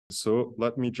So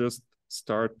let me just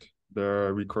start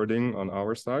the recording on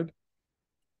our side.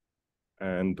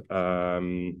 And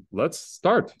let's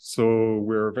start. So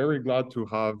we're very glad to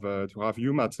have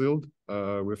you, Mathilde,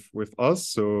 with us.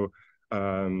 So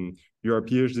you're a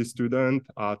PhD student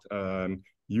at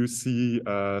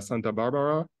UC Santa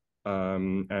Barbara,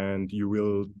 and you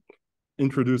will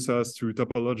introduce us to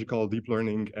topological deep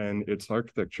learning and its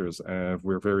architectures.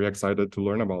 We're very excited to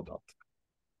learn about that.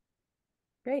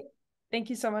 Great. Thank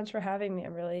you so much for having me.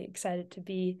 I'm really excited to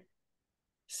be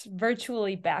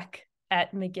virtually back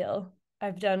at McGill.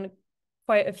 I've done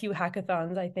quite a few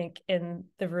hackathons, I think, in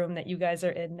the room that you guys are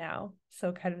in now.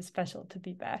 So kind of special to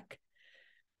be back.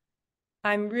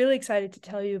 I'm really excited to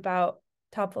tell you about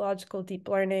topological deep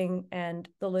learning and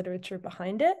the literature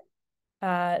behind it.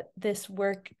 This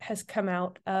work has come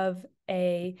out of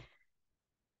a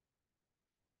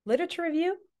literature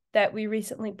review that we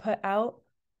recently put out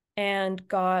and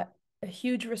got a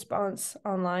huge response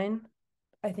online.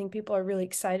 I think people are really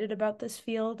excited about this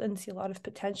field and see a lot of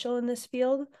potential in this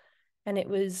field. And it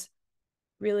was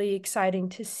really exciting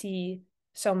to see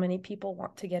so many people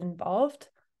want to get involved.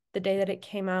 The day that it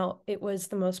came out, it was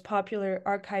the most popular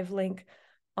archive link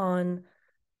on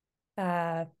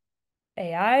AI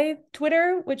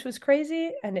Twitter, which was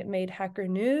crazy. And it made Hacker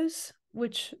News,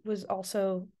 which was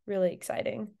also really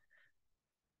exciting.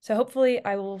 So hopefully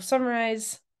I will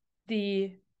summarize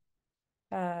the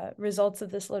results of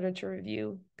this literature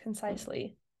review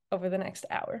concisely over the next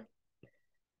hour.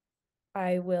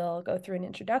 I will go through an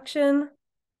introduction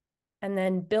and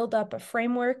then build up a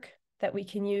framework that we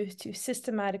can use to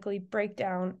systematically break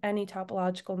down any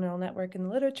topological neural network in the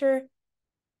literature.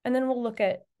 And then we'll look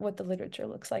at what the literature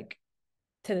looks like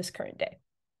to this current day.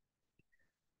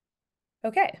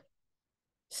 Okay,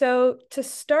 so to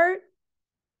start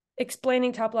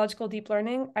explaining topological deep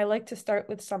learning, I like to start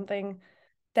with something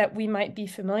that we might be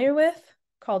familiar with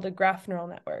called a graph neural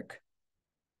network.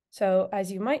 So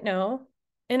as you might know,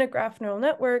 in a graph neural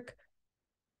network,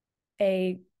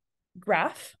 a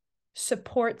graph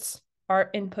supports our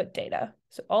input data.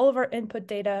 So all of our input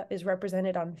data is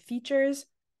represented on features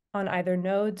on either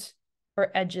nodes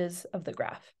or edges of the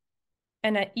graph.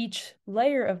 And at each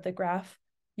layer of the graph,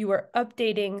 you are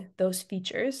updating those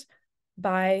features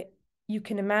by, you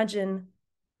can imagine,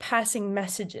 passing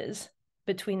messages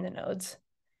between the nodes.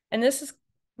 And this is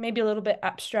maybe a little bit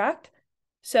abstract.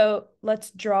 So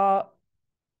let's draw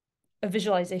a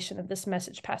visualization of this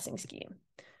message passing scheme.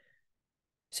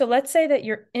 So let's say that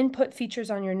your input features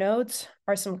on your nodes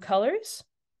are some colors,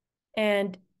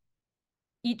 and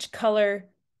each color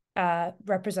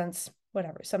represents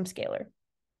whatever, some scalar.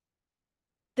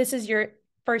 This is your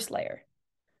first layer.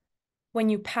 When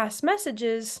you pass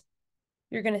messages,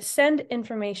 you're going to send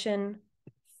information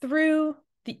through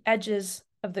the edges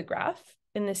of the graph,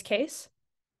 in this case,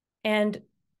 and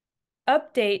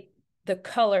update the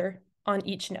color on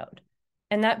each node.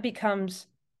 And that becomes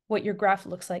what your graph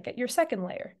looks like at your second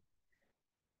layer.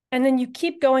 And then you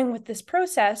keep going with this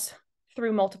process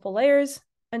through multiple layers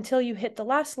until you hit the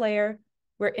last layer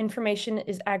where information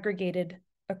is aggregated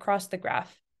across the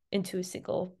graph into a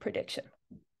single prediction.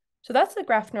 So that's the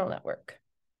graph neural network.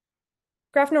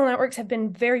 Graph neural networks have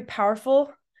been very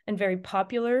powerful and very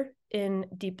popular in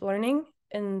deep learning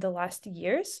in the last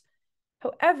years.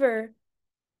 However,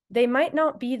 they might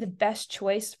not be the best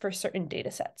choice for certain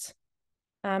data sets.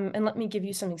 And let me give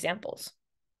you some examples.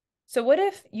 So what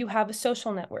if you have a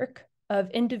social network of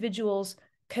individuals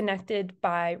connected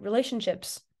by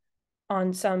relationships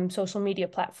on some social media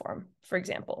platform, for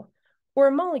example, or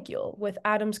a molecule with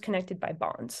atoms connected by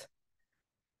bonds?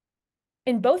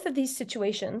 In both of these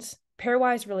situations,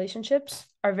 pairwise relationships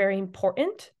are very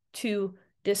important to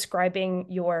describing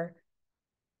your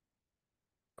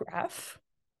graph,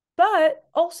 but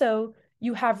also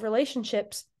you have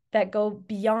relationships that go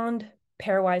beyond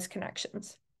pairwise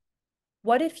connections.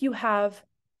 What if you have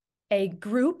a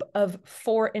group of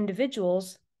 4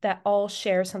 individuals that all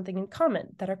share something in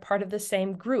common, that are part of the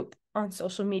same group on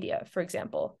social media, for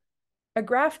example? A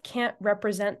graph can't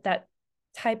represent that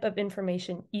type of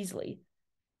information easily.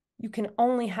 You can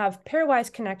only have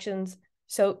pairwise connections,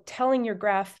 so telling your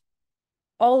graph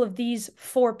all of these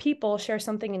 4 people share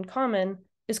something in common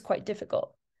is quite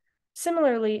difficult.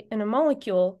 Similarly, in a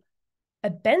molecule, a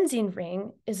benzene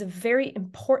ring is a very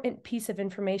important piece of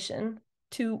information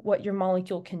to what your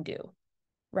molecule can do,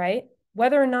 right?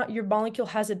 Whether or not your molecule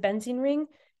has a benzene ring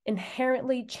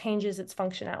inherently changes its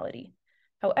functionality.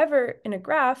 However, in a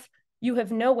graph, you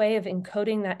have no way of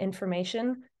encoding that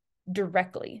information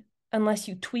directly unless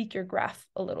you tweak your graph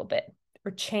a little bit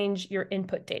or change your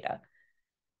input data.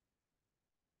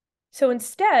 So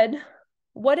instead,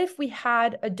 what if we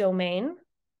had a domain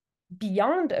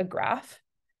beyond a graph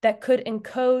that could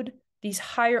encode these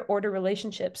higher order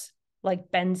relationships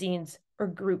like benzenes or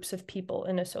groups of people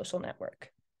in a social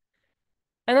network.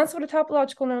 And that's what a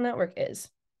topological neural network is.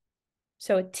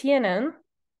 So a TNN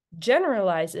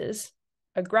generalizes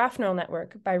a graph neural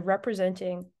network by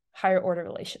representing higher order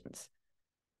relations.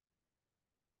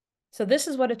 So this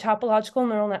is what a topological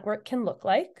neural network can look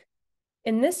like.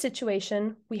 In this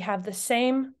situation, we have the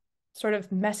same sort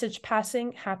of message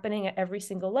passing happening at every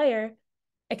single layer,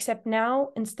 except now,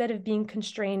 instead of being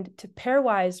constrained to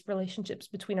pairwise relationships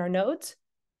between our nodes,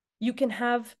 you can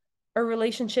have a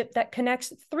relationship that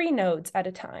connects 3 nodes at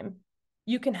a time.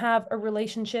 You can have a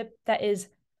relationship that is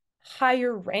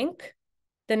higher rank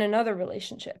than another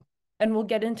relationship. And we'll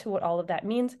get into what all of that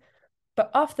means. But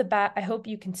off the bat, I hope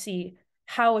you can see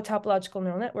how a topological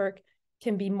neural network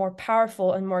can be more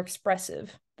powerful and more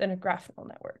expressive than a graph neural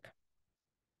network.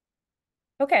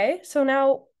 Okay, so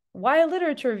now why a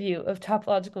literature review of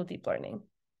topological deep learning?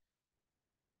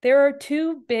 There are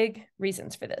 2 big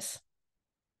reasons for this.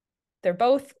 They're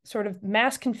both sort of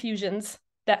mass confusions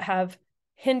that have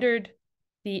hindered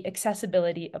the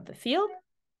accessibility of the field.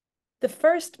 The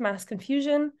first mass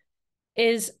confusion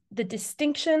is the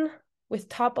distinction with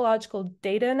topological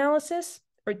data analysis,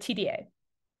 or TDA.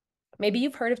 Maybe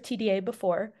you've heard of TDA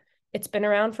before. It's been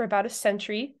around for about a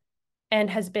century and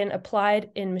has been applied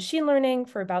in machine learning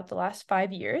for about the last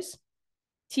 5 years.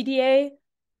 TDA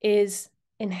is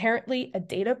inherently a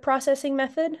data processing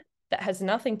method that has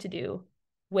nothing to do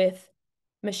with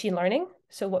machine learning.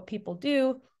 So what people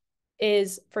do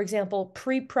is, for example,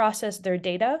 pre-process their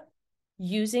data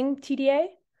using TDA,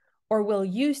 or will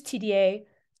use TDA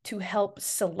to help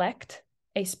select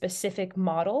a specific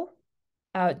model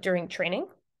during training.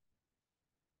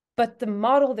 But the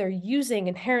model they're using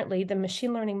inherently, the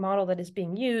machine learning model that is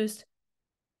being used,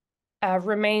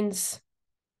 remains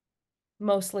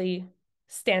mostly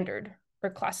standard or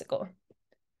classical.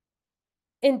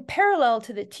 In parallel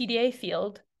to the TDA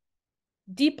field,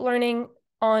 deep learning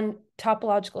on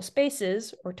topological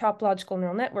spaces or topological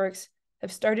neural networks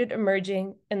have started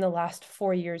emerging in the last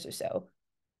 4 years or so.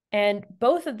 And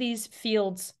both of these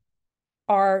fields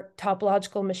are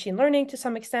topological machine learning to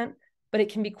some extent, but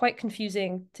it can be quite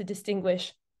confusing to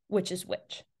distinguish which is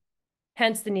which.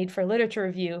 Hence the need for literature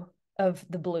review of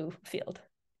the blue field.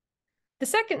 The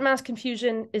second mass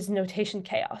confusion is notation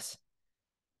chaos.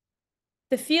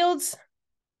 The field's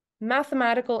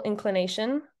mathematical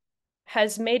inclination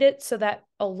has made it so that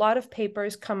a lot of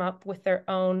papers come up with their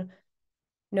own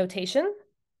notation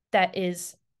that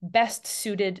is best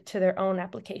suited to their own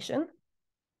application.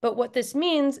 But what this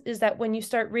means is that when you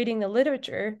start reading the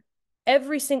literature,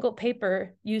 every single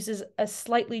paper uses a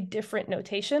slightly different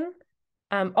notation.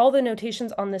 All the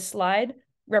notations on this slide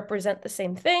represent the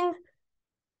same thing,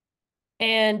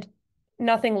 and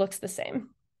nothing looks the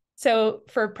same. So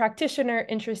for a practitioner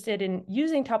interested in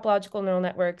using topological neural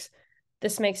networks,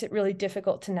 this makes it really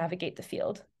difficult to navigate the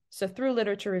field. So through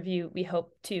literature review, we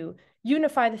hope to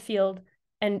unify the field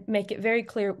and make it very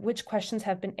clear which questions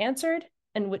have been answered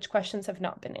and which questions have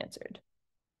not been answered.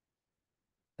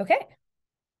 Okay,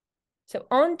 so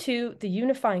on to the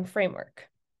unifying framework.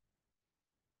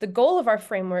 The goal of our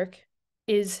framework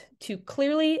is to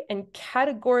clearly and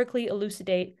categorically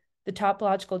elucidate the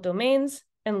topological domains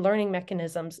and learning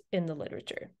mechanisms in the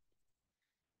literature.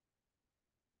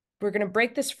 We're going to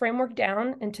break this framework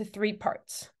down into 3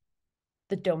 parts: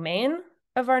 the domain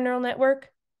of our neural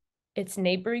network, its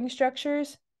neighboring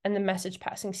structures, and the message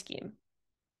passing scheme.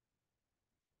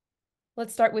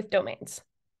 Let's start with domains.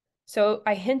 So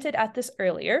I hinted at this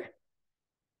earlier.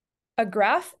 A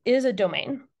graph is a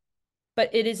domain, but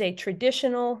it is a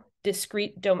traditional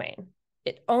discrete domain.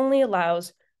 It only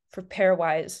allows for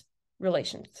pairwise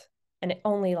relations, and it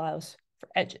only allows for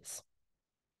edges.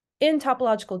 In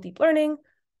topological deep learning,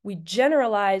 we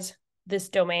generalize this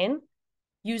domain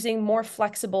using more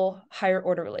flexible higher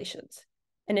order relations.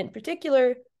 And in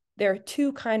particular, there are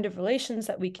 2 kinds of relations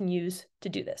that we can use to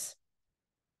do this.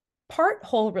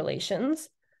 Part-whole relations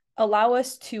allow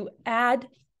us to add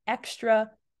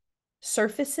extra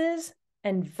surfaces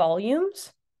and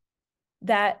volumes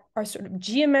that are sort of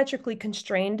geometrically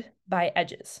constrained by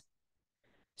edges.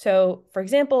 So for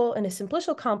example, in a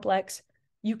simplicial complex,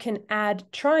 you can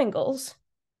add triangles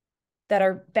that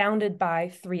are bounded by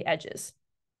 3 edges.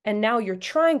 And now your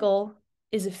triangle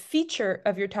is a feature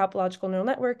of your topological neural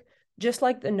network, just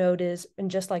like the node is and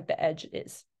just like the edge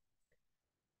is.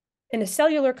 In a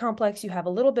cellular complex, you have a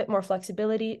little bit more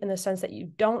flexibility in the sense that you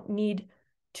don't need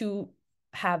to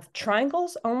have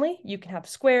triangles only. You can have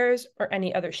squares or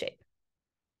any other shape.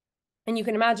 And you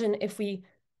can imagine if we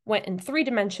went in 3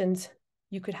 dimensions,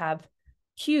 you could have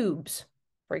cubes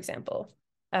for example,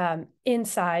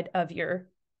 inside of your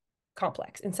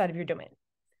complex, inside of your domain.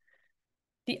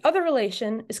 The other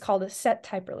relation is called a set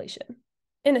type relation.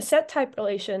 In a set type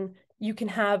relation, you can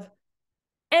have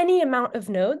any amount of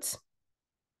nodes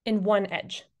in one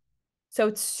edge. So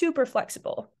it's super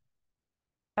flexible.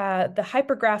 The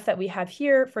hypergraph that we have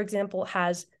here, for example,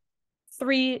 has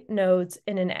 3 nodes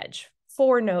in an edge,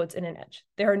 4 nodes in an edge.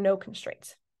 There are no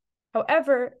constraints.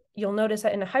 However, you'll notice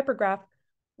that in a hypergraph,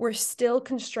 we're still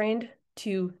constrained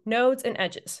to nodes and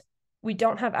edges. We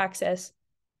don't have access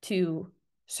to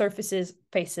surfaces,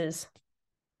 faces,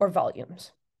 or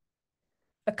volumes.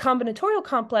 A combinatorial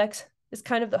complex is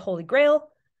kind of the holy grail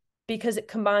because it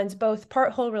combines both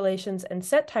part-whole relations and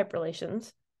set type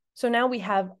relations. So now we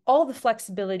have all the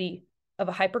flexibility of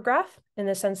a hypergraph in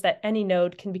the sense that any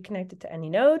node can be connected to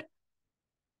any node.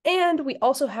 And we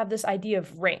also have this idea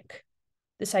of rank,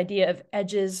 this idea of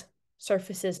edges,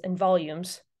 surfaces, and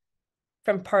volumes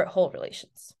from part-whole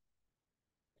relations.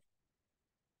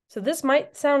 So this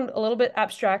might sound a little bit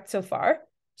abstract so far.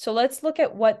 So let's look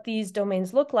at what these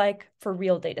domains look like for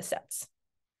real data sets.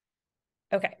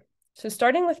 Okay, so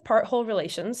starting with part-whole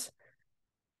relations,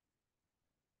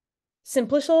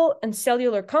 simplicial and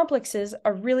cellular complexes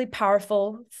are really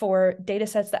powerful for data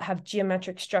sets that have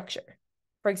geometric structure.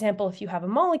 For example, if you have a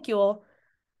molecule,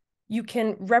 you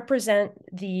can represent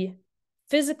the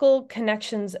physical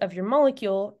connections of your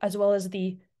molecule as well as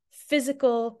the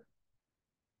physical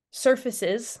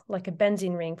surfaces, like a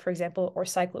benzene ring, for example, or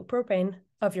cyclopropane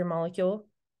of your molecule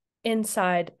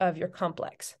inside of your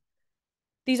complex.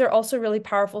 These are also really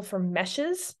powerful for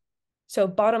meshes. So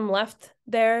bottom left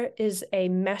there is a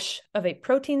mesh of a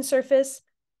protein surface,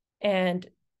 and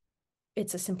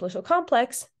it's a simplicial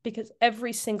complex because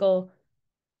every single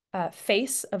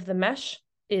face of the mesh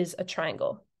is a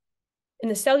triangle. In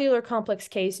the cellular complex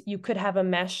case, you could have a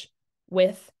mesh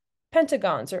with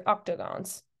pentagons or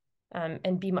octagons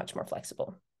and be much more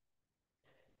flexible.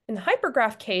 In the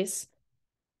hypergraph case,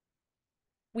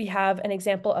 we have an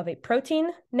example of a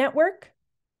protein network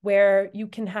where you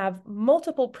can have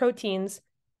multiple proteins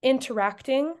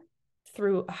interacting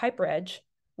through a hyperedge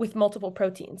with multiple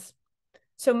proteins.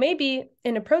 So maybe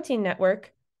in a protein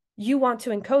network, you want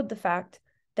to encode the fact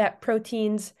that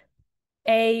proteins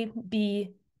A,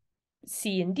 B,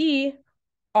 C, and D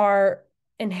are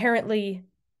inherently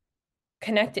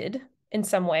connected in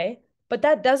some way, but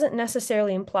that doesn't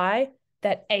necessarily imply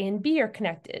that A and B are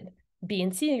connected, B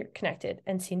and C are connected,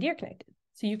 and C and D are connected.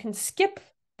 So you can skip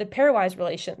the pairwise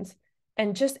relations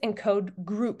and just encode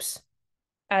groups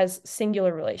as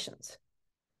singular relations.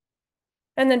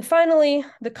 And then finally,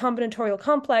 the combinatorial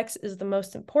complex is the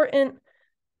most important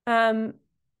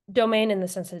domain in the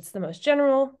sense that it's the most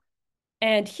general.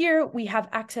 And here we have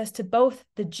access to both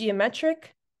the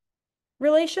geometric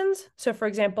relations. So for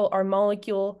example, our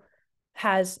molecule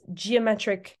has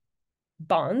geometric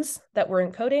bonds that we're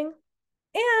encoding,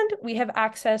 and we have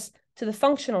access to the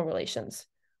functional relations,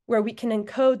 where we can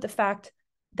encode the fact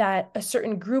that a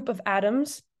certain group of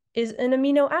atoms is an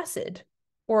amino acid,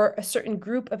 or a certain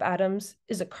group of atoms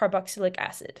is a carboxylic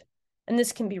acid. And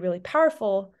this can be really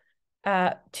powerful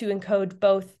to encode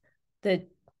both the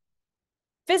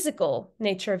physical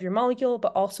nature of your molecule,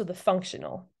 but also the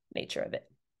functional nature of it.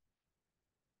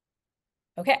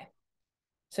 Okay,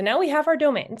 so now we have our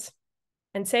domains,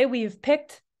 and say we've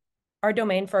picked our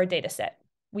domain for our data set.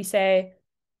 We say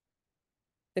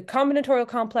the combinatorial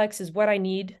complex is what I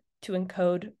need to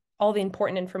encode all the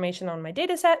important information on my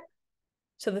data set.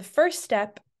 So the first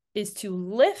step is to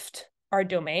lift our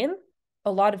domain.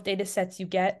 A lot of data sets you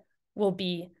get will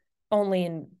be only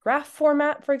in graph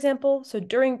format, for example. So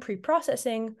during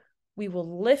pre-processing, we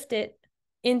will lift it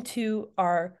into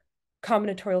our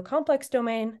combinatorial complex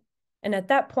domain. And at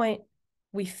that point,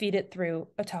 we feed it through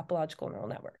a topological neural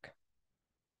network.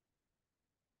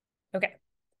 Okay,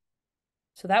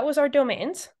 so that was our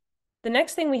domains. The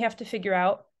next thing we have to figure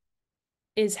out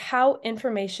is how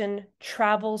information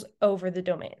travels over the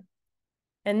domain.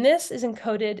 And this is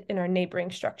encoded in our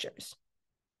neighboring structures.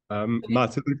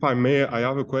 Mathilde, if I may, I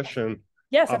have a question.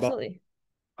 Yes, absolutely.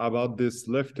 About this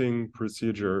lifting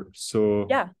procedure. So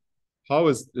yeah, how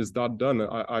is that done?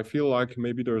 I feel like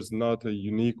maybe there's not a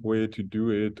unique way to do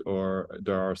it, or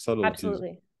there are subtleties.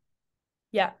 Absolutely.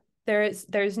 Yeah,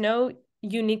 there's no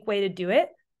unique way to do it.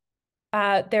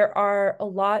 There's a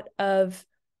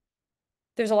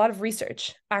lot of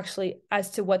research actually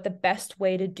as to what the best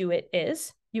way to do it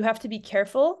is. You have to be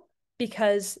careful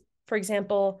because, for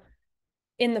example,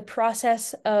 in the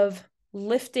process of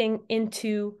lifting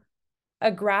into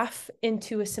a graph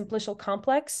into a simplicial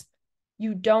complex,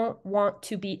 you don't want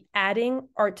to be adding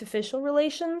artificial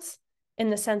relations in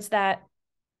the sense that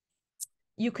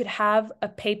you could have a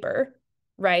paper,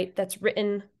 right, that's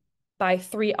written by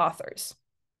 3 authors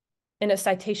in a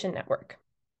citation network.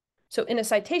 So in a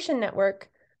citation network,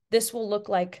 this will look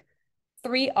like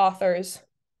 3 authors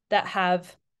that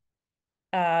have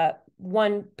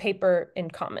one paper in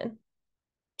common.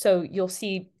 So you'll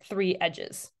see 3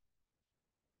 edges.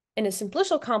 In a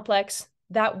simplicial complex,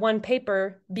 that one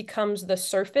paper becomes the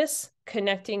surface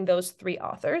connecting those 3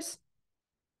 authors.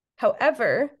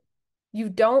 However, you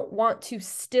don't want to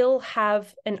still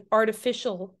have an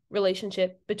artificial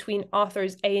relationship between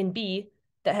authors A and B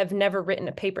that have never written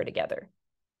a paper together.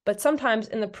 But sometimes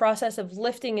in the process of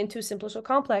lifting into a simplicial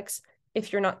complex,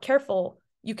 if you're not careful,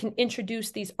 you can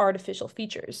introduce these artificial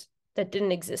features that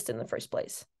didn't exist in the first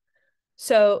place.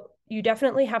 So you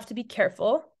definitely have to be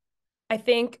careful. I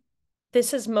think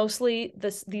this is mostly,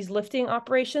 these lifting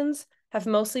operations have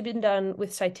mostly been done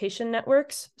with citation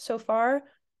networks so far,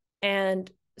 and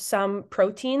some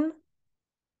protein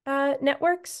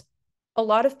networks. A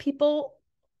lot of people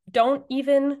don't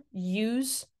even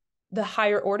use the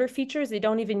higher order features. They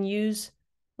don't even use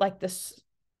like the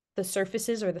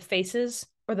surfaces or the faces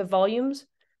or the volumes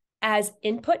as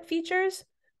input features,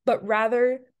 but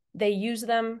rather they use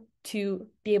them to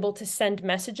be able to send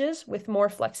messages with more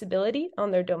flexibility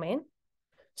on their domain.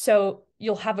 So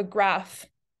you'll have a graph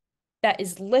that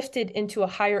is lifted into a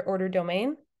higher order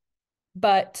domain,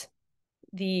 but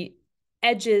the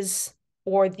edges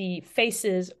or the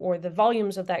faces or the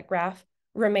volumes of that graph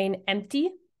remain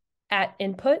empty at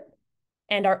input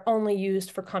and are only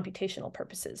used for computational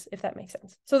purposes, if that makes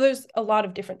sense. So there's a lot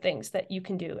of different things that you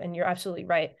can do, and you're absolutely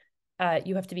right.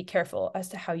 You have to be careful as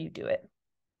to how you do it.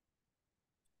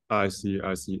 I see.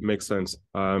 Makes sense.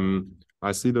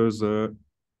 I see there's a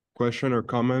question or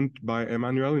comment by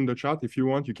Emmanuel in the chat. If you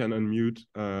want, you can unmute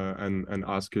and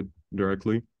ask it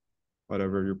directly,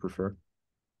 whatever you prefer.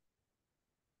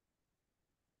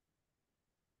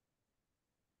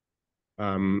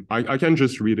 I can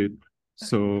just read it.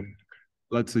 So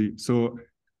let's see. So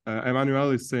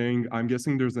Emmanuel is saying, I'm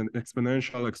guessing there's an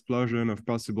exponential explosion of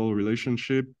possible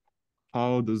relationship.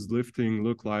 How does lifting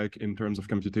look like in terms of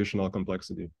computational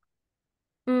complexity?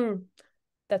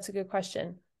 That's a good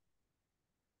question.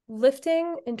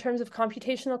 Lifting in terms of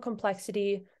computational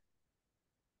complexity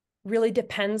really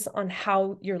depends on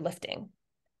how you're lifting.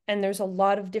 And there's a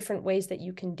lot of different ways that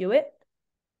you can do it.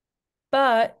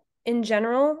 But in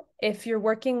general, if you're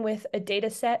working with a data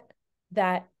set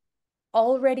that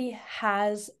already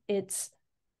has its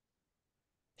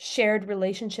shared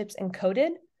relationships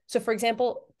encoded, so for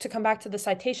example, to come back to the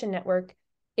citation network,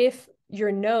 if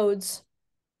your nodes,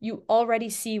 you already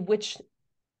see which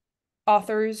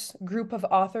group of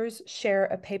authors share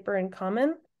a paper in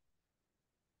common,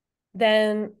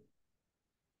 then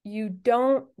you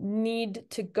don't need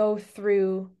to go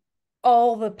through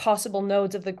all the possible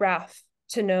nodes of the graph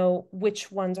to know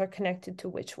which ones are connected to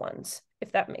which ones,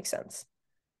 if that makes sense.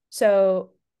 So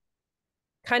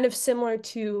kind of similar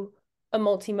to a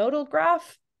multimodal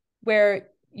graph where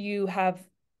you have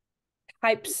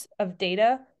types of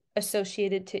data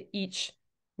associated to each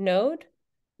node,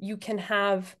 you can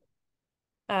have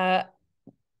a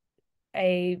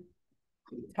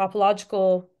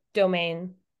topological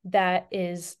domain that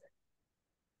is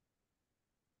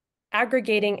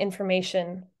aggregating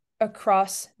information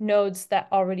across nodes that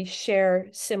already share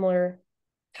similar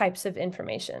types of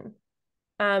information.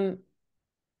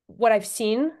 What I've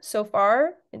seen so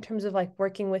far in terms of like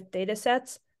working with data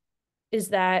sets is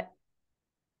that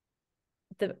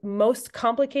the most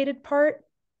complicated part,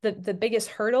 the biggest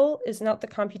hurdle is not the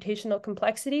computational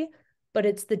complexity, but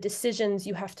it's the decisions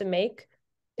you have to make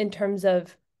in terms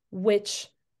of which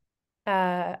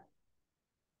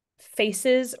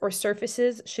faces or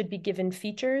surfaces should be given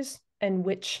features and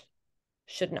which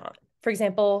should not. For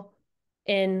example,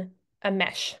 in a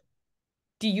mesh,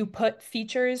 do you put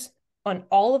features on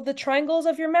all of the triangles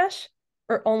of your mesh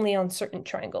or only on certain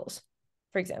triangles,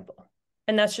 for example?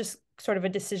 And that's just sort of a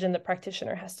decision the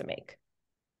practitioner has to make.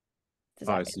 Does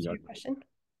that answer your question?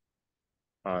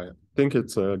 I think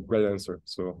it's a great answer.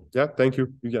 So yeah, thank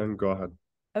you. You can go ahead.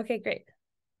 Okay, great.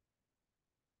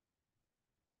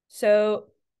 So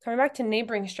coming back to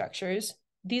neighboring structures,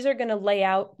 these are going to lay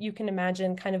out, you can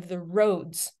imagine, kind of the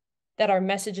roads that our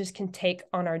messages can take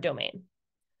on our domain.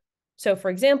 So for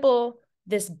example,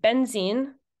 this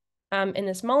benzene in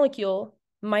this molecule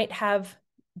might have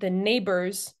the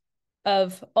neighbors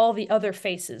of all the other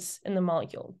faces in the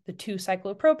molecule, the 2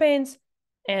 cyclopropanes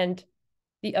and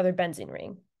the other benzene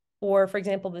ring. Or for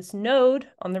example, this node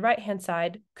on the right-hand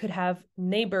side could have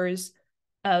neighbors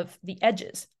of the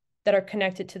edges that are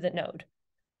connected to the node.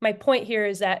 My point here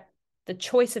is that the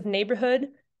choice of neighborhood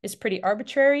is pretty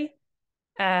arbitrary,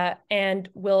 and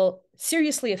will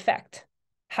seriously affect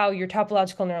how your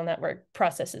topological neural network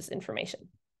processes information.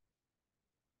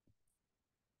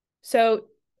 So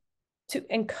to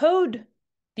encode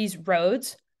these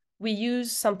roads, we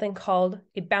use something called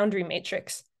a boundary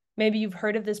matrix. Maybe you've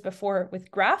heard of this before with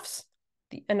graphs.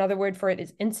 Another word for it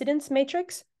is incidence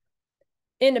matrix.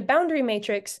 In a boundary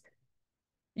matrix,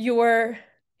 you're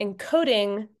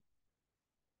encoding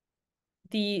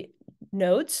the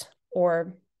nodes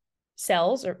or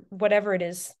cells or whatever it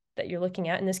is that you're looking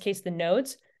at, in this case, the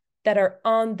nodes that are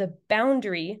on the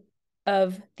boundary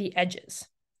of the edges.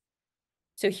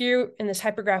 So here in this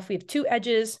hypergraph, we have two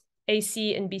edges,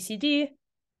 AC and BCD,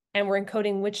 and we're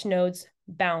encoding which nodes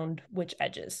bound which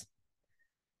edges.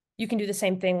 You can do the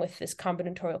same thing with this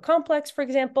combinatorial complex, for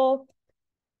example,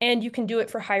 and you can do it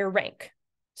for higher rank.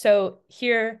 So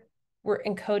here we're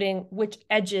encoding which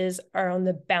edges are on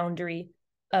the boundary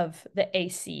of the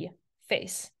AC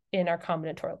face in our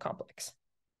combinatorial complex.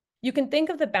 You can think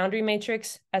of the boundary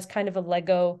matrix as kind of a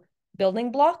Lego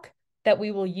building block that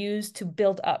we will use to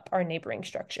build up our neighboring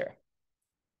structure.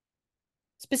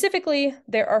 Specifically,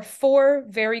 there are 4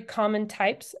 very common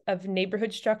types of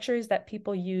neighborhood structures that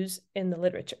people use in the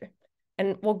literature.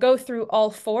 And we'll go through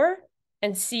all 4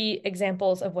 and see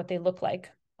examples of what they look like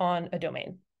on a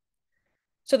domain.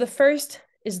 So the first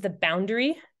is the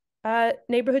boundary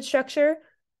neighborhood structure,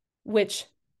 which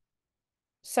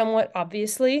somewhat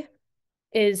obviously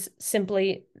is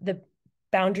simply the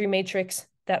boundary matrix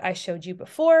that I showed you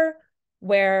before,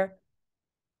 where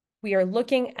we are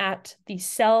looking at the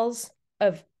cells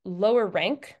of lower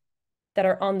rank that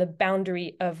are on the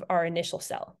boundary of our initial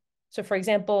cell. So for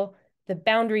example, the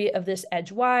boundary of this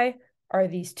edge Y are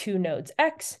these 2 nodes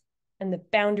X, and the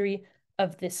boundary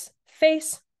of this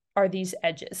face are these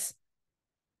edges.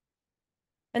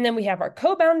 And then we have our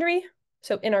co-boundary.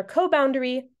 So in our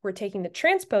co-boundary, we're taking the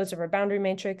transpose of our boundary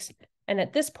matrix, and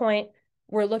at this point,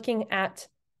 we're looking at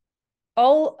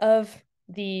all of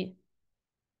the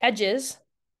edges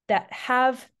that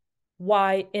have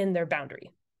Y in their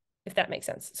boundary, if that makes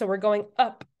sense. So we're going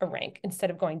up a rank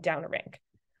instead of going down a rank.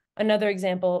 Another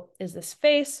example is this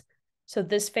face. So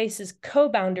this face's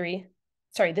co-boundary,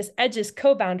 sorry, this edge's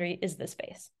co-boundary is this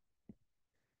face.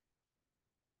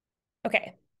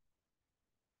 Okay.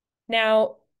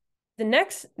 Now, the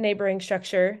next neighboring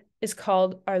structure is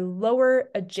called our lower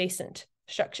adjacent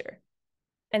structure.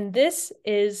 And this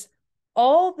is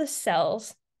all the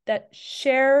cells that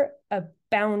share a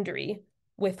boundary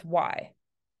with Y.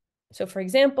 So for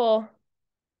example,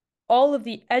 all of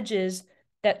the edges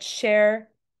that share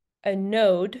a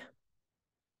node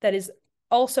that is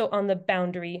also on the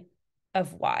boundary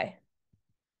of Y.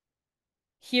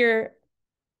 Here,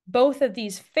 both of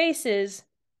these faces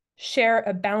share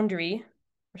a boundary,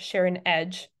 or share an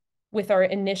edge, with our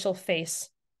initial face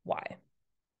Y.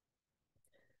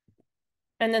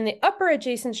 And then the upper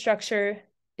adjacent structure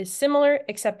is similar,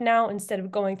 except now instead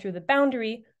of going through the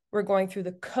boundary, we're going through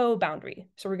the co-boundary.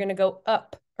 So we're going to go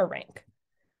up a rank.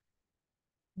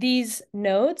 These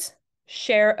nodes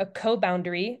share a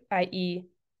co-boundary, i.e.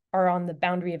 are on the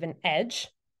boundary of an edge,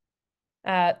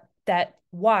 that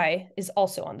Y is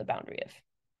also on the boundary of.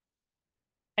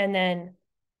 And then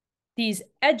these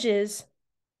edges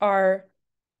are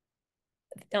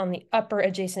on the upper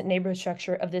adjacent neighborhood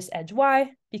structure of this edge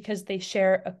Y because they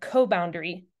share a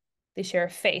co-boundary, they share a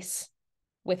face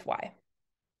with Y.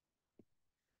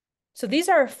 So these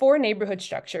are 4 neighborhood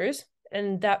structures,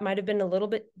 and that might have been a little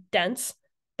bit dense,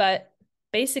 but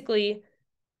basically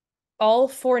all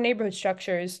 4 neighborhood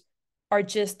structures are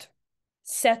just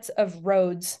sets of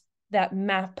roads that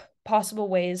map possible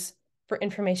ways for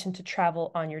information to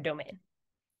travel on your domain.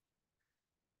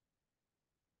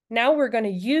 Now we're going to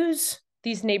use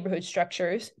these neighborhood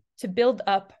structures to build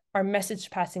up our message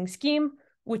passing scheme,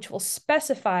 which will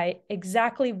specify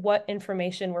exactly what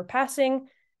information we're passing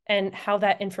and how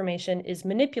that information is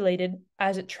manipulated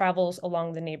as it travels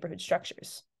along the neighborhood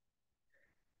structures.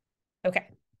 Okay,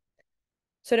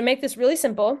 so to make this really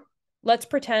simple, let's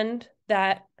pretend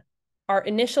that our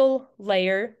initial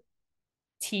layer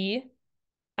T,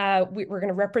 we're going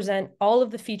to represent all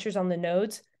of the features on the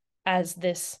nodes as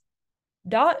this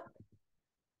dot,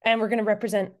 and we're going to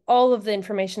represent all of the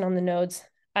information on the nodes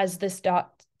as this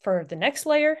dot for the next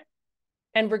layer,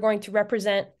 and we're going to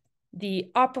represent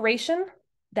the operation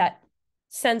that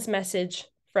sends message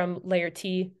from layer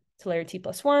T to layer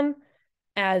T+1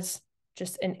 as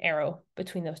just an arrow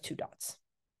between those 2 dots.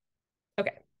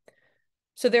 Okay,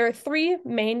 so there are 3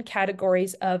 main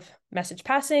categories of message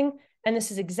passing, and this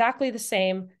is exactly the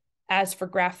same as for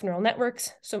graph neural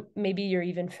networks, so maybe you're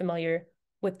even familiar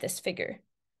with this figure.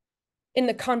 In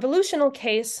the convolutional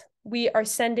case, we are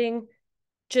sending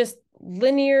just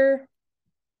linear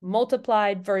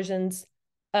multiplied versions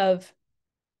of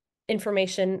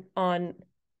information on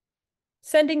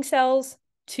sending cells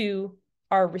to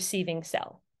our receiving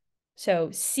cell. So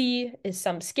C is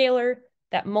some scalar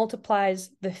that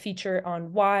multiplies the feature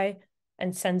on Y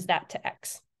and sends that to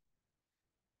X.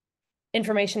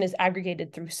 Information is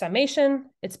aggregated through summation.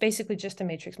 It's basically just a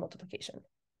matrix multiplication.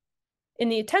 In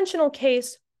the attentional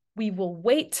case, we will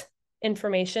weight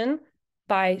information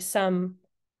by some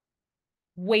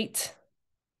weight,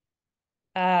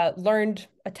 learned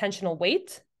attentional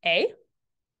weight, A.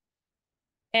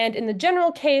 And in the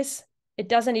general case, it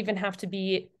doesn't even have to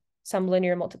be some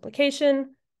linear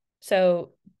multiplication. So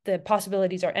the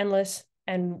possibilities are endless,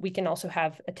 and we can also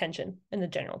have attention in the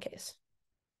general case.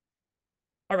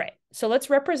 All right, so let's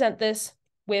represent this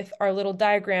with our little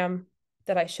diagram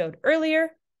that I showed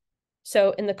earlier.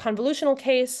 So in the convolutional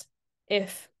case,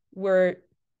 if we're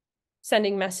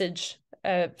sending a message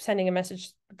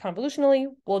convolutionally,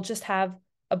 we'll just have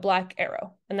a black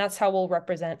arrow, and that's how we'll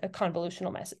represent a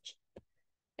convolutional message.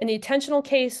 In the attentional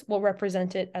case, we'll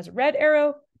represent it as a red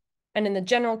arrow, and in the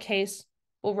general case,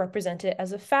 we'll represent it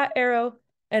as a fat arrow.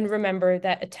 And remember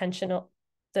that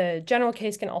the general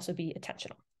case can also be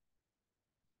attentional.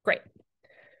 Great.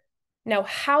 Now,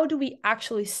 how do we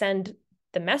actually send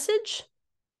the message?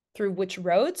 Through which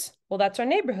roads? Well, that's our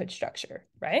neighborhood structure,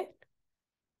 right?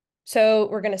 So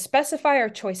we're going to specify our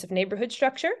choice of neighborhood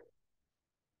structure.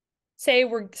 Say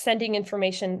we're sending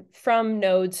information from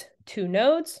nodes to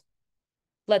nodes.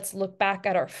 Let's look back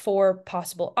at our 4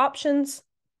 possible options.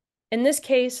 In this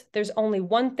case, there's only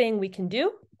one thing we can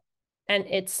do, and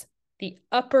it's the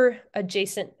upper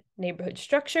adjacent neighborhood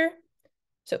structure.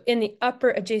 So in the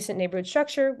upper adjacent neighborhood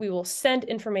structure, we will send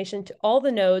information to all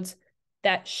the nodes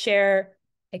that share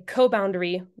a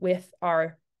co-boundary with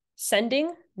our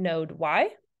sending node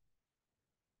Y.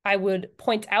 I would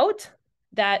point out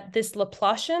that this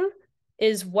Laplacian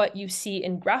is what you see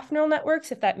in graph neural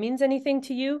networks, if that means anything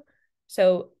to you.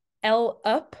 So L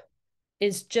up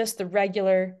is just the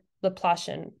regular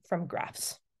Laplacian from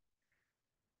graphs.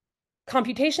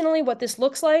 Computationally, what this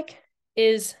looks like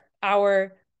is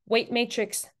our weight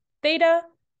matrix theta,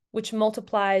 which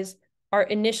multiplies our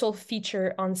initial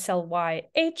feature on cell Y,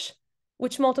 H,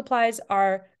 which multiplies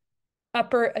our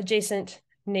upper adjacent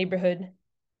neighborhood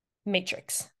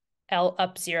matrix, L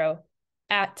up 0,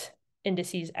 at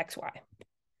indices XY.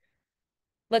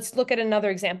 Let's look at another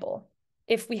example.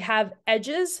 If we have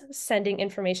edges sending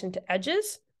information to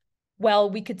edges, well,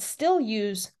 we could still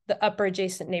use the upper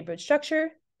adjacent neighborhood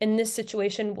structure. In this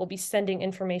situation, we'll be sending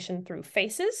information through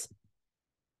faces,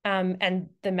 and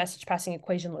the message passing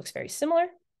equation looks very similar.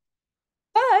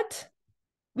 But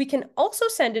we can also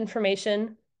send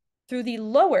information through the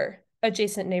lower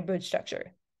adjacent neighborhood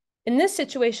structure. In this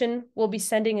situation, we'll be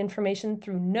sending information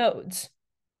through nodes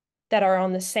that are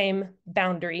on the same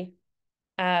boundary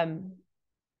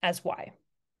as Y.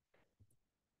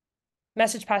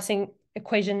 Message passing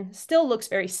equation still looks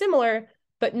very similar,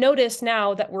 but notice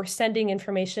now that we're sending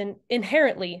information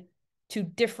inherently to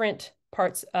different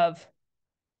parts of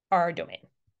our domain.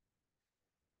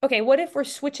 Okay, what if we're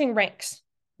switching ranks?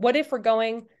 What if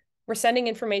we're sending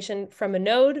information from a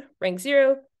node, rank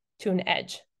 0, to an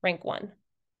edge, rank 1?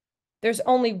 There's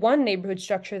only one neighborhood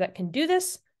structure that can do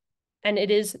this, and it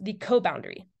is the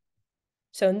co-boundary.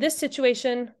 So in this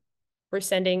situation, we're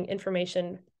sending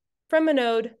information from a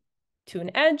node to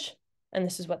an edge, and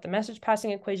this is what the message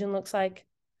passing equation looks like.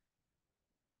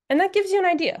 And that gives you an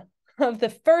idea of the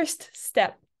first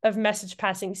step of message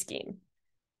passing scheme.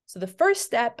 So the first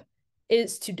step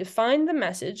is to define the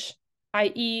message,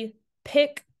 i.e.,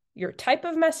 pick your type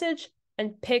of message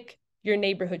and pick your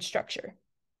neighborhood structure.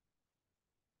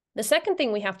 The second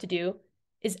thing we have to do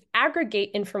is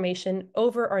aggregate information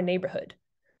over our neighborhood.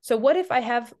 So what if I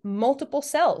have multiple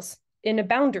cells in a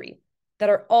boundary that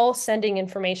are all sending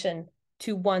information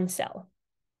to one cell?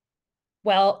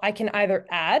 Well, I can either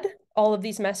add all of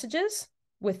these messages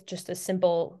with just a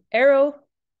simple arrow,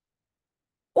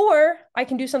 or I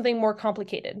can do something more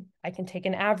complicated. I can take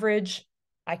an average,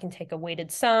 I can take a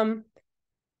weighted sum.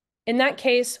 In that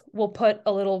case, we'll put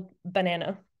a little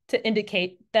banana to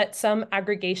indicate that some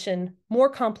aggregation more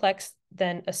complex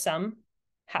than a sum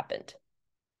happened.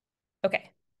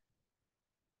 Okay.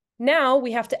 Now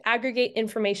we have to aggregate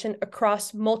information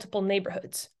across multiple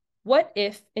neighborhoods. What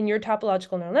if in your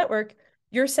topological neural network,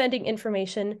 you're sending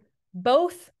information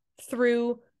both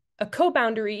through a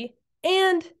co-boundary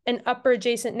and an upper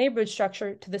adjacent neighborhood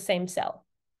structure to the same cell?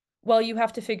 Well, you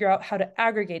have to figure out how to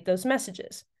aggregate those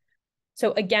messages.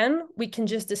 So again, we can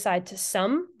just decide to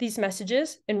sum these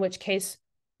messages, in which case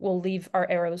we'll leave our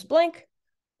arrows blank,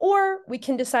 Or we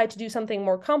can decide to do something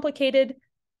more complicated,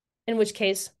 in which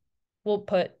case we'll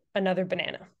put another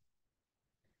banana.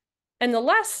 And the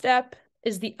last step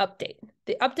is the update.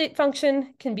 The update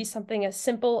function can be something as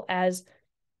simple as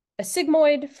a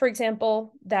sigmoid, for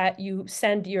example, that you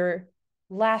send your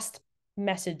last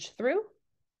message through,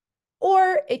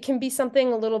 or it can be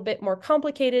something a little bit more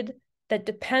complicated that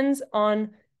depends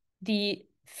on the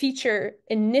feature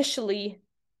initially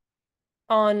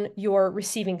on your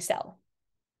receiving cell.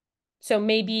 So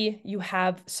maybe you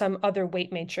have some other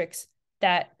weight matrix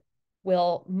that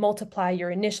will multiply your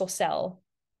initial cell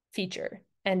feature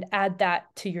and add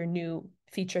that to your new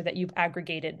feature that you've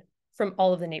aggregated from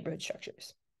all of the neighborhood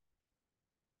structures.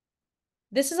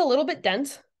 This is a little bit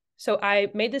dense, so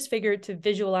I made this figure to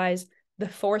visualize the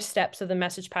 4 steps of the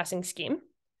message passing scheme.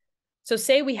 So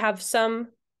say we have some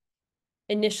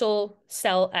initial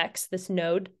cell X, this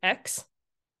node X,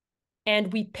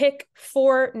 and we pick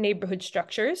 4 neighborhood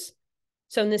structures.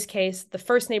 So in this case, the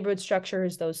first neighborhood structure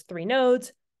is those 3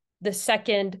 nodes. The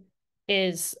second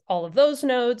is all of those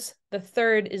nodes. The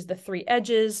third is the 3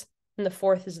 edges. And the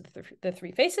fourth is the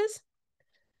 3 faces.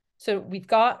 So we've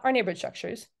got our neighborhood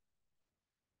structures.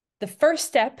 The first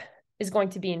step is going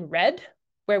to be in red,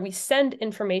 where we send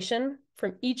information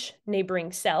from each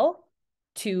neighboring cell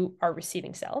to our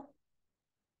receiving cell.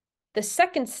 The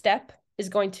second step is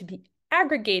going to be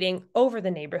aggregating over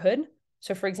the neighborhood.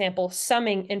 So for example,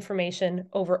 summing information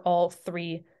over all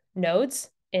 3 nodes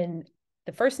in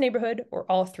the first neighborhood or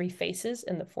all 3 faces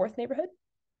in the fourth neighborhood.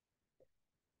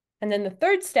 And then the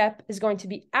third step is going to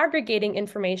be aggregating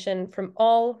information from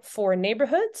all 4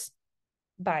 neighborhoods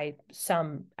by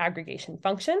some aggregation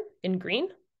function in green.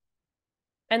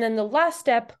 And then the last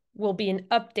step will be an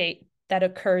update that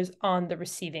occurs on the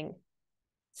receiving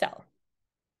cell.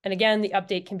 And again, the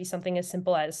update can be something as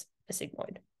simple as a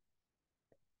sigmoid.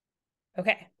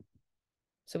 Okay,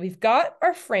 so we've got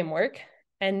our framework,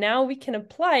 and now we can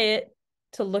apply it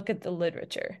to look at the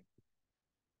literature.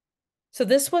 So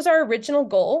this was our original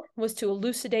goal, was to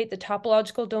elucidate the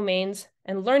topological domains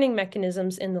and learning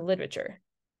mechanisms in the literature.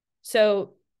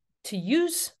 So to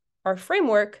use our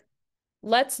framework,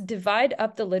 let's divide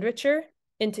up the literature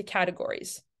into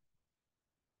categories.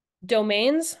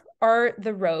 Domains are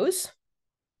the rows,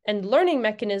 and learning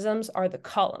mechanisms are the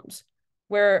columns,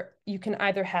 where you can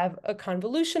either have a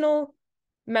convolutional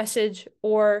message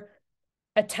or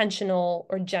attentional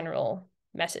or general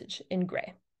message in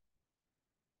gray.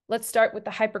 Let's start with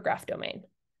the hypergraph domain.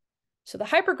 So the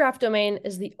hypergraph domain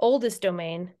is the oldest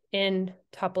domain in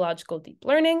topological deep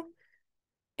learning.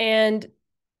 And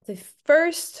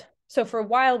so for a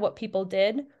while, what people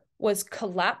did was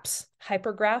collapse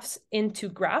hypergraphs into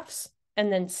graphs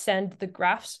and then send the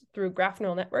graphs through graph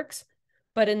neural networks.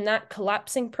 But in that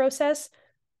collapsing process,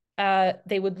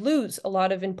 they would lose a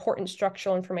lot of important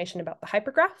structural information about the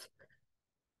hypergraph.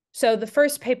 So the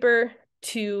first paper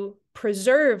to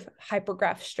preserve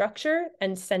hypergraph structure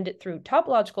and send it through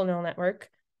topological neural network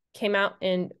came out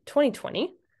in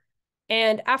 2020.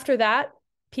 And after that,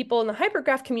 people in the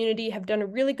hypergraph community have done a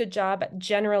really good job at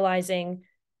generalizing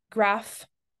graph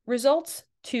results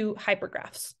to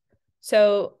hypergraphs.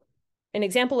 So an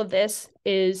example of this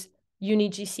is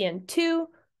UniGCN2,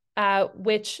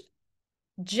 which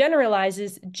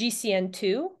generalizes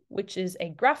GCN2, which is a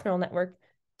graph neural network,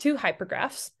 to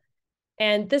hypergraphs.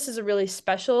 And this is a really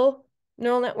special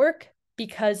neural network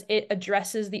because it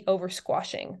addresses the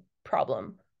oversquashing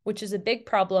problem, which is a big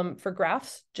problem for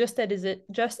graphs, just as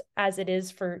it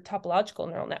is for topological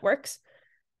neural networks.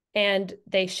 And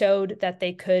they showed that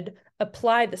they could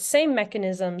apply the same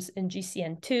mechanisms in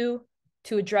GCN2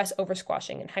 to address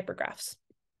oversquashing in hypergraphs.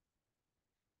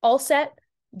 Allset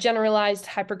generalized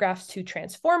hypergraphs to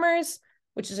transformers,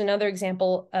 which is another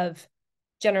example of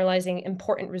generalizing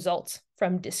important results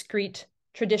from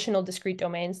traditional discrete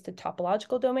domains to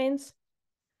topological domains.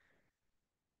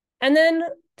 And then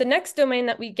the next domain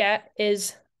that we get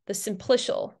is the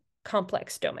simplicial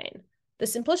complex domain. The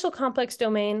simplicial complex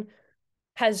domain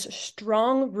has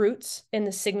strong roots in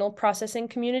the signal processing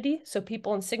community. So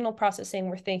people in signal processing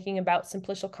were thinking about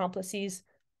simplicial complexes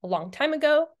a long time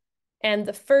ago. And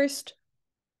the first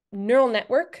neural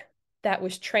network that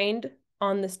was trained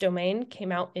on this domain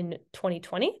came out in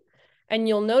 2020. And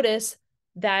you'll notice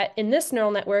that in this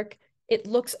neural network, it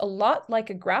looks a lot like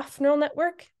a graph neural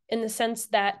network in the sense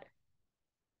that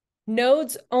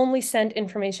nodes only send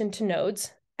information to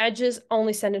nodes, edges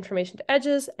only send information to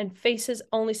edges, and faces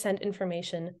only send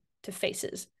information to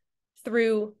faces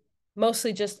through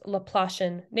mostly just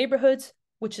Laplacian neighborhoods,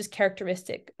 which is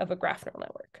characteristic of a graph neural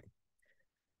network.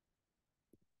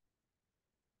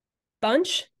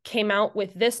 Bunch came out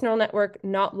with this neural network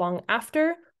not long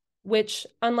after, which,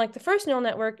 unlike the first neural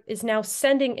network, is now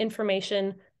sending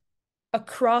information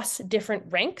across different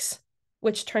ranks,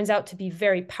 which turns out to be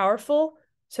very powerful.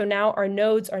 So now our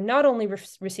nodes are not only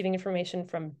receiving information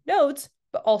from nodes,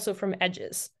 but also from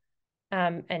edges.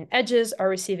 And edges are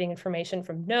receiving information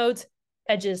from nodes,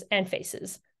 edges, and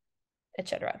faces,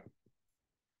 etc.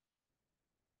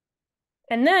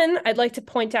 And then I'd like to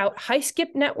point out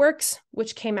high-skip networks,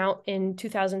 which came out in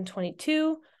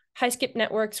 2022. High-skip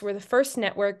networks were the first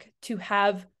network to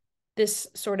have this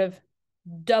sort of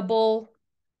double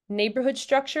neighborhood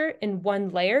structure in one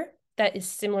layer that is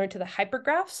similar to the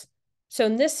hypergraphs. So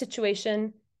in this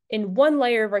situation, in one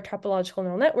layer of our topological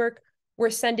neural network, we're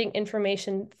sending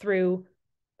information through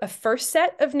a first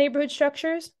set of neighborhood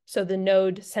structures. So the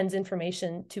node sends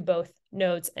information to both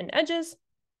nodes and edges,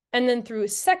 and then through a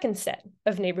second set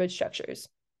of neighborhood structures.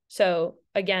 So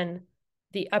again,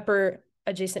 the upper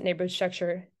adjacent neighborhood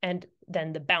structure and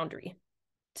then the boundary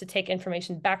to take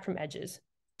information back from edges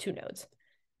to nodes.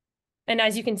 And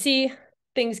as you can see,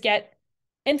 things get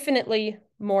infinitely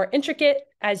more intricate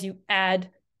as you add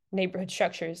neighborhood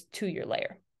structures to your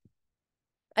layer.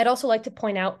 I'd also like to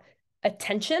point out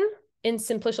attention in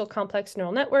simplicial complex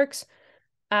neural networks.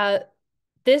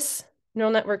 This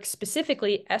neural network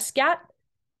specifically, SGAT,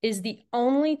 is the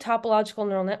only topological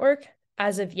neural network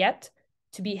as of yet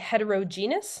to be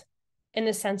heterogeneous in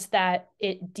the sense that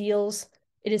it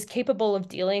is capable of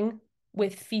dealing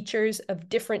with features of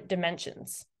different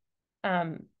dimensions.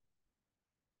 And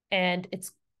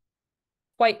it's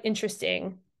quite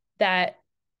interesting that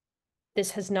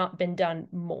this has not been done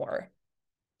more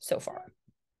so far.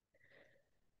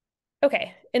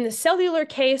 Okay, in the cellular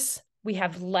case, we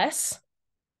have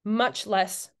much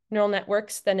less neural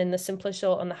networks than in the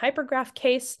simplicial and the hypergraph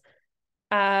case.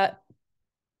 And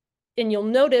you'll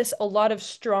notice a lot of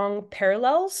strong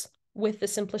parallels with the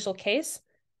simplicial case.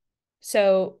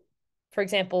 So, for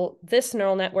example, this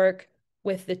neural network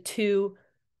with the two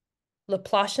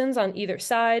Laplacians on either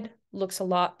side looks a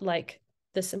lot like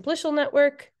the simplicial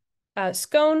network,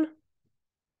 SCONE.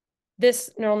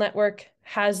 This neural network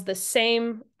has the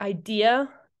same idea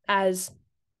as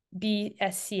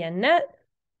BSCNet,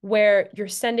 where you're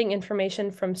sending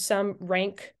information from some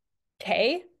rank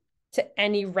K to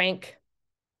any rank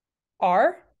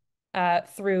R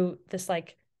through this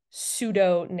like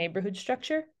pseudo neighborhood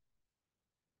structure.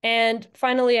 And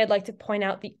finally, I'd like to point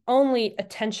out the only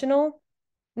attentional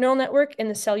neural network in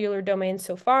the cellular domain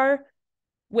so far,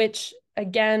 which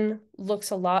again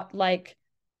looks a lot like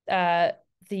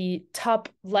the top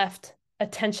left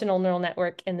attentional neural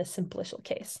network in the simplicial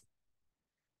case.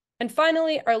 And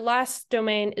finally, our last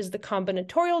domain is the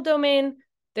combinatorial domain.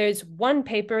 There's one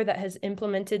paper that has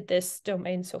implemented this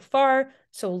domain so far,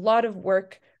 so a lot of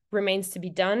work remains to be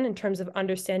done in terms of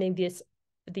understanding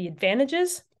the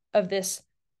advantages of this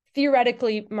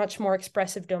theoretically much more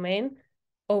expressive domain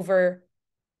over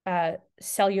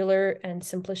cellular and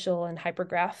simplicial and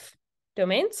hypergraph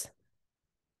domains.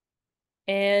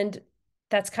 And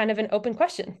that's kind of an open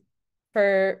question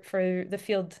for the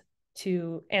field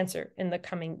to answer in the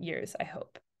coming years, I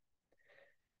hope.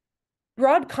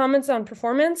 Broad comments on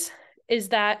performance is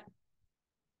that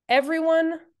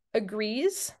everyone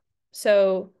agrees.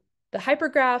 So the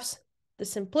hypergraphs, the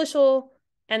simplicial,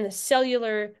 and the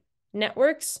cellular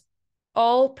networks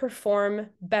all perform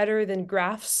better than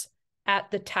graphs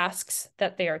at the tasks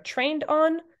that they are trained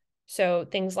on. So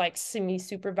things like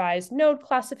semi-supervised node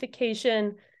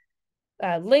classification,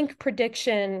 link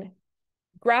prediction,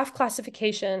 graph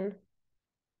classification.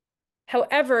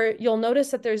 However, you'll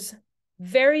notice that there's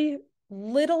very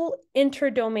little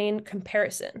interdomain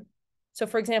comparison. So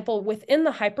for example, within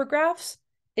the hypergraphs,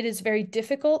 it is very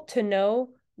difficult to know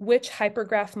which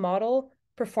hypergraph model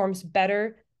performs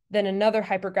better than another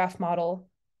hypergraph model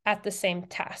at the same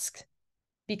task,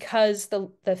 because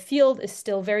the field is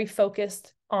still very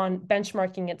focused on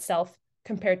benchmarking itself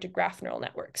compared to graph neural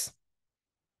networks.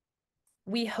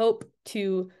 We hope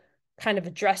to kind of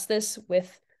address this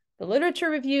with the literature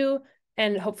review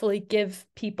and hopefully give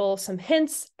people some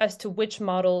hints as to which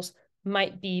models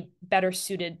might be better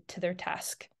suited to their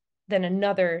task than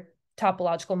another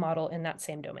topological model in that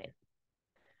same domain.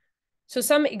 So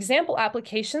some example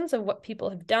applications of what people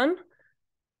have done.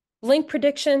 Link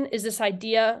prediction is this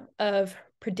idea of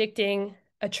predicting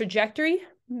a trajectory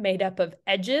made up of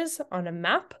edges on a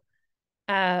map.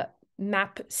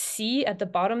 Map C at the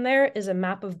bottom there is a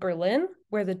map of Berlin,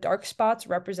 where the dark spots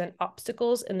represent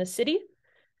obstacles in the city.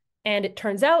 And it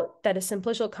turns out that a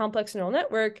simplicial complex neural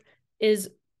network is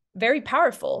very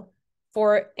powerful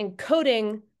for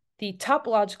encoding the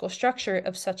topological structure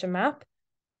of such a map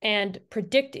and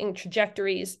predicting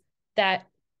trajectories that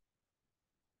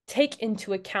take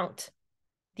into account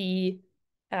the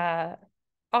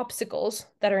obstacles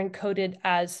that are encoded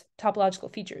as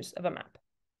topological features of a map.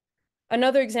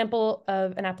 Another example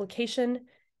of an application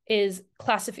is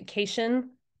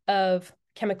classification of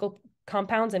chemical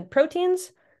compounds and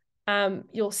proteins.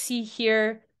 You'll see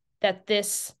here that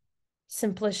this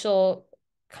simplicial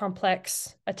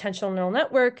complex attentional neural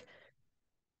network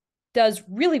does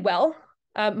really well,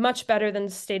 much better than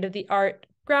state-of-the-art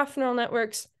graph neural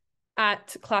networks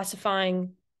at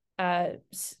classifying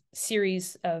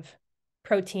series of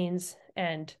proteins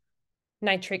and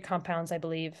nitrate compounds, I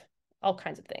believe, all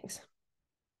kinds of things.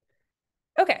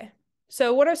 Okay,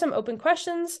 so what are some open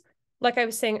questions? Like I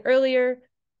was saying earlier,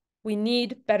 we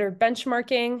need better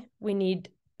benchmarking. We need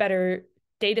better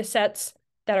data sets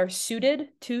that are suited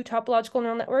to topological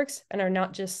neural networks and are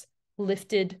not just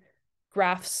lifted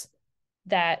graphs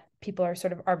that people are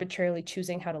sort of arbitrarily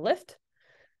choosing how to lift.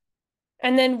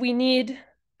 And then we need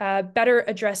better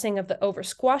addressing of the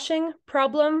oversquashing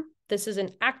problem. This is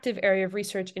an active area of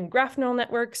research in graph neural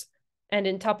networks. And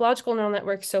in topological neural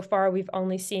networks, so far, we've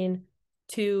only seen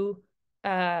two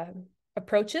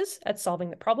approaches at solving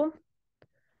the problem.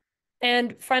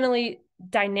 And finally,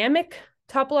 dynamic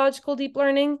topological deep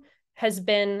learning has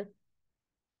been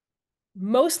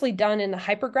mostly done in the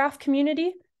hypergraph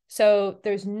community. So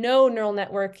there's no neural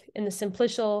network in the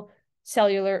simplicial,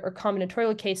 cellular, or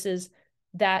combinatorial cases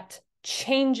that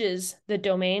changes the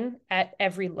domain at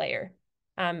every layer.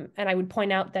 And I would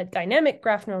point out that dynamic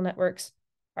graph neural networks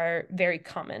are very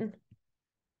common.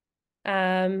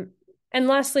 And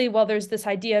lastly, well, there's this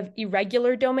idea of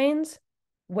irregular domains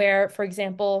where, for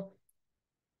example,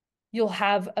 you'll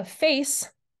have a face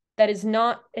that is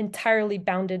not entirely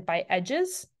bounded by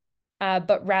edges,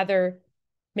 but rather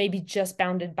maybe just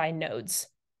bounded by nodes.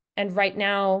 And right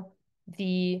now,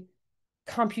 the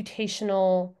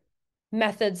computational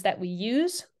methods that we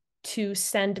use to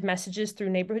send messages through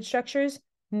neighborhood structures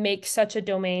make such a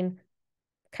domain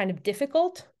kind of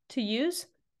difficult to use,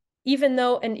 even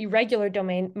though an irregular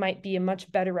domain might be a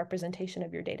much better representation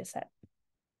of your data set.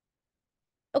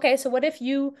 Okay, so what if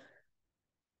you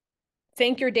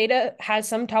think your data has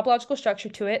some topological structure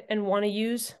to it and want to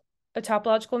use a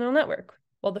topological neural network?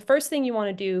 Well, the first thing you want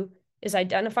to do is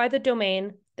identify the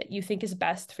domain that you think is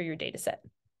best for your data set.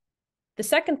 The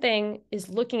second thing is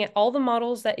looking at all the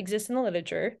models that exist in the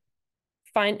literature,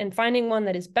 finding one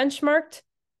that is benchmarked,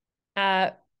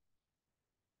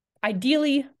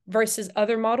 ideally versus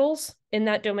other models in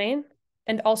that domain,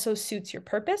 and also suits your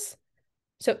purpose.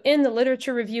 So in the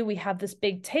literature review, we have this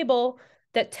big table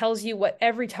that tells you what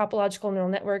every topological neural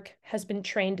network has been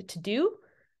trained to do,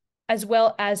 as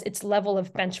well as its level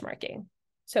of benchmarking.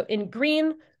 So in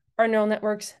green are neural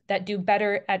networks that do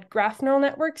better at graph neural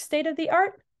networks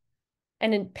state-of-the-art,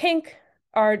 and in pink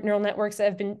are neural networks that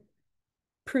have been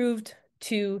proved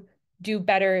to do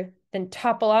better than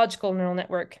topological neural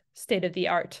network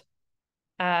state-of-the-art,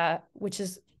 which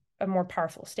is a more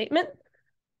powerful statement.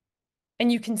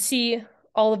 And you can see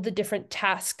all of the different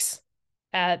tasks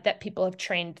that people have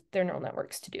trained their neural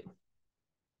networks to do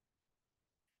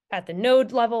at the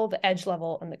node level, the edge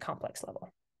level, and the complex level.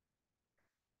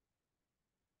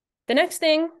 The next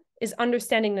thing is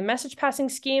understanding the message passing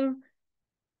scheme.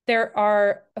 There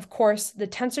are, of course, the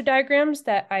tensor diagrams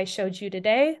that I showed you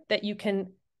today that you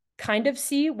can kind of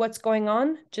see what's going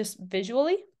on just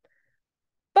visually.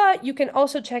 But you can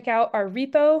also check out our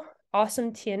repo,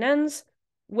 Awesome TNNs,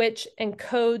 which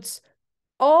encodes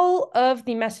all of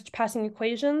the message passing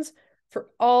equations for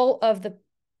all of the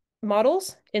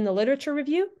models in the literature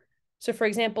review. So for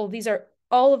example, these are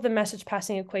all of the message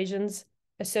passing equations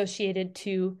associated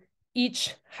to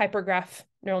each hypergraph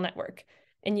neural network.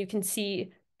 And you can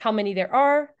see how many there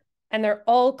are, and they're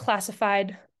all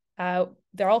classified,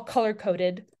 they're all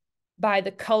color-coded by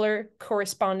the color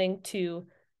corresponding to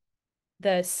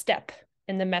the step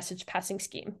in the message passing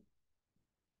scheme.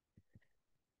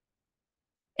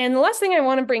 And the last thing I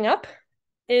want to bring up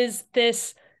is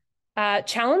this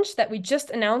challenge that we just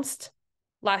announced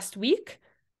last week,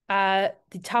 the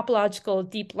Topological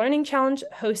Deep Learning Challenge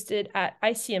hosted at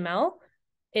ICML.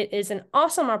 It is an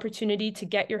awesome opportunity to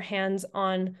get your hands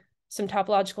on some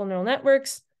topological neural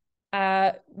networks.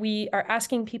 We are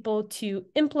asking people to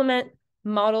implement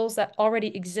models that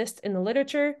already exist in the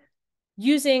literature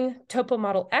using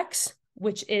TopoModel X,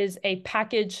 which is a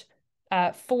package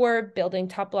for building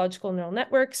topological neural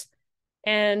networks.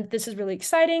 And this is really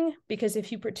exciting because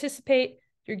if you participate,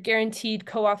 you're guaranteed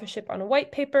co-authorship on a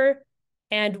white paper,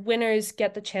 and winners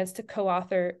get the chance to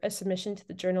co-author a submission to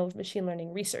the Journal of Machine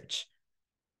Learning Research.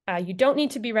 You don't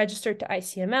need to be registered to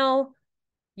ICML.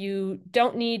 You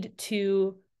don't need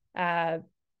to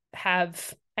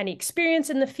have any experience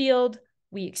in the field.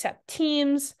 We accept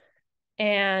teams,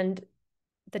 and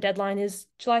the deadline is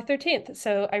July 13th.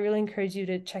 So I really encourage you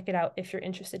to check it out if you're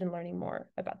interested in learning more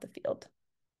about the field.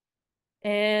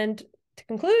 And to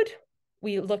conclude,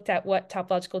 we looked at what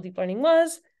topological deep learning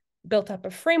was, built up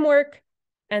a framework,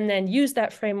 and then used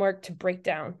that framework to break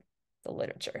down the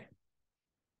literature.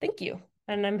 Thank you.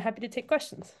 And I'm happy to take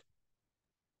questions.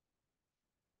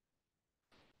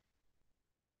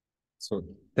 So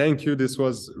thank you. This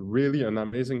was really an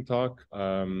amazing talk.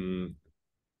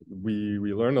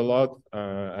 We learned a lot,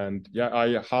 and yeah,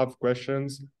 I have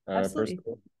questions.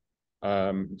 Absolutely.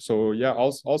 So yeah,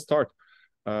 I'll start.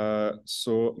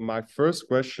 So my first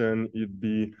question would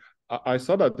be, I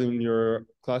saw that in your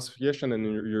classification and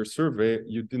in your survey,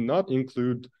 you did not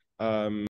include